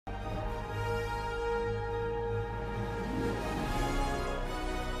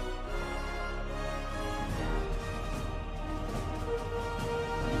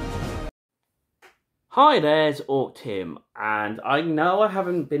Hi there, it's Orc Tim, and I know I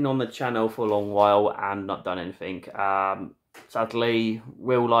haven't been on the channel for a long while and not done anything. Sadly,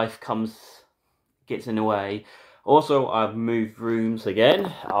 real life gets in the way. Also, I've moved rooms again.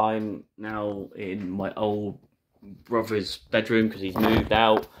 I'm now in my old brother's bedroom because he's moved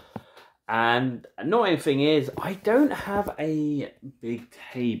out. And annoying thing is, I don't have a big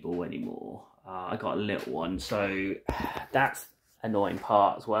table anymore. I got a little one, so that's annoying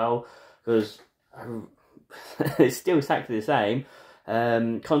part as well because it's still exactly the same.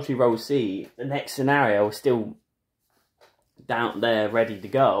 Country Road C, the next scenario is still down there ready to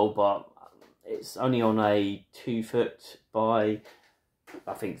go, but it's only on a 2 foot by,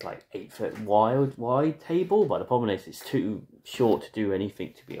 I think it's like 8 foot wide table, but the problem is it's too short to do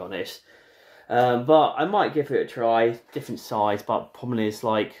anything, to be honest. But I might give it a try, different size, but problem is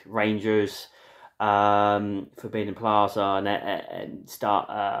like Rangers, Forbidden Plaza and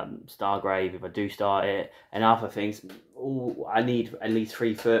Stargrave if I do start it, and other things. I need at least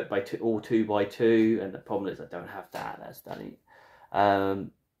 3 foot by 2 or 2 by 2, and the problem is I don't have that. That's done it.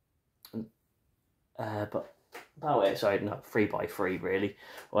 But about it, sorry, not 3 by 3 really,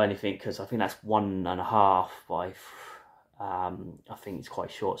 or anything, because I think that's 1.5 by. I think it's quite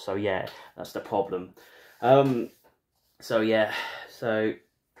short, so yeah, that's the problem. So yeah, so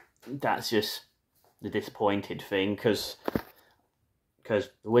that's just the disappointed thing, because the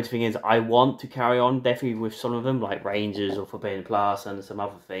weird thing is I want to carry on definitely with some of them, like Rangers or Forbidden Plaza and some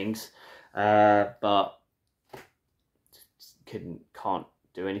other things, but can't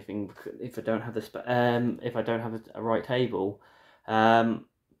do anything if I don't have if I don't have a right table.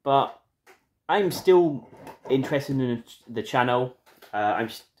 But I'm still interested in the channel. I'm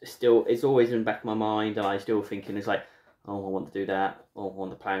still, it's always in the back of my mind, and I'm still thinking, it's like, oh, I want to do that. Oh, I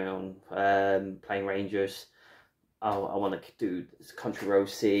want to play on playing Rangers. Oh, I want to do Country Road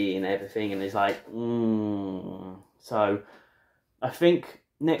C and everything, and it's like, So I think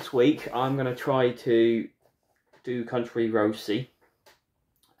next week I'm going to try to do Country Road C,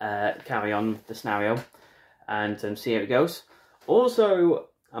 carry on the scenario, and see how it goes. Also,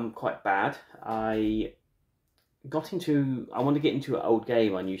 I'm quite bad. I want to get into an old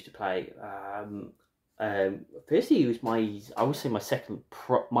game I used to play. Firstly, it was I would say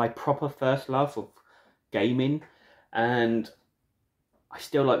my proper first love of gaming, and I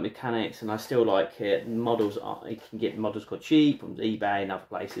still like mechanics, and I still like it. Models, you can get models quite cheap on eBay and other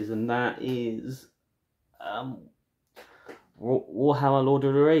places, and that is Warhammer Lord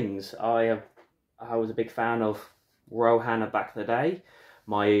of the Rings. I was a big fan of Rohan back in the day.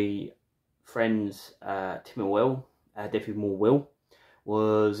 My friends Tim and Will, definitely more Will,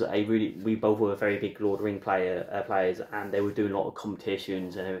 we both were very big Lord of the Rings players, and they were doing a lot of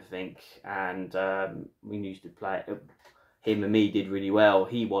competitions and everything, and we used to play. Him and me did really well.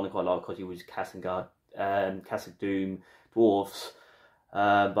 He won quite a lot because he was Castle Doom Dwarves,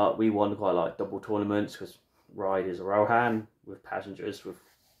 but we won quite a lot of double tournaments because riders are Rohan with passengers with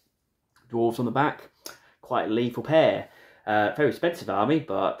dwarves on the back. Quite a lethal pair. Very expensive army,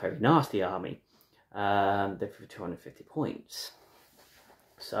 but very nasty army. They're for 250 points.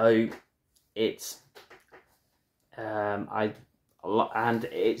 So it's and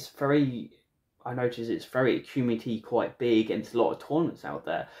it's very. I noticed it's very community quite big, and there's a lot of tournaments out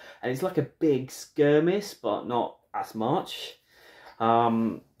there, and it's like a big skirmish, but not as much. I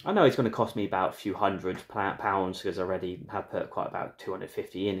know it's going to cost me about a few £100 because I already have put quite about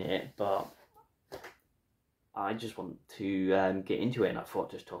 250 in it, but I just want to get into it, and I thought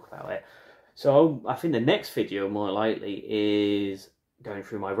I'd just talk about it. So I think the next video more likely is going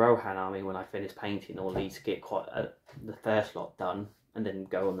through my Rohan army when I finish painting, or at least get the first lot done and then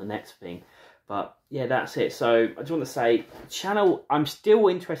go on the next thing. But yeah, that's it. So I just want to say, channel, I'm still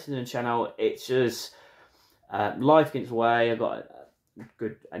interested in the channel. It's just life gets away. I got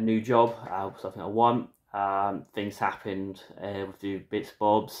a new job, something I want. Things happened with the bits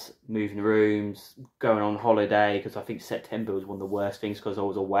bobs, moving rooms, going on holiday, because I think September was one of the worst things because I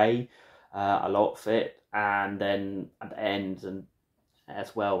was away a lot of it, and then at the end and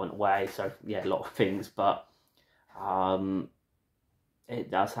as well went away, so yeah, a lot of things, but it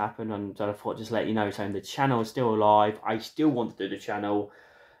does happen, and I thought just let you know. So the channel is still alive. I still want to do the channel,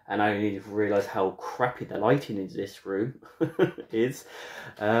 and I only realised how crappy the lighting in this room is.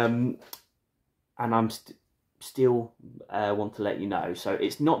 And I'm still want to let you know. So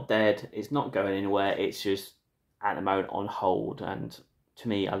it's not dead. It's not going anywhere. It's just at the moment on hold. And to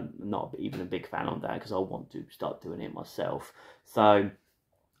me, I'm not even a big fan of that because I want to start doing it myself. So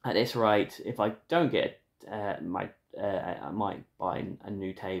at this rate, if I don't get I might buy a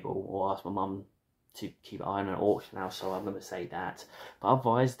new table or ask my mum to keep an eye on an auction house. So I'm going to say that. But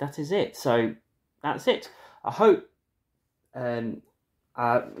otherwise, that is it. So that's it. I hope.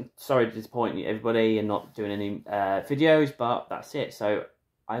 Sorry to disappoint everybody and not doing any videos, but that's it. So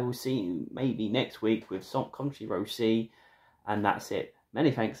I will see you maybe next week with Commentary Row C, and that's it.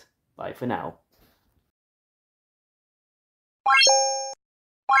 Many thanks. Bye for now.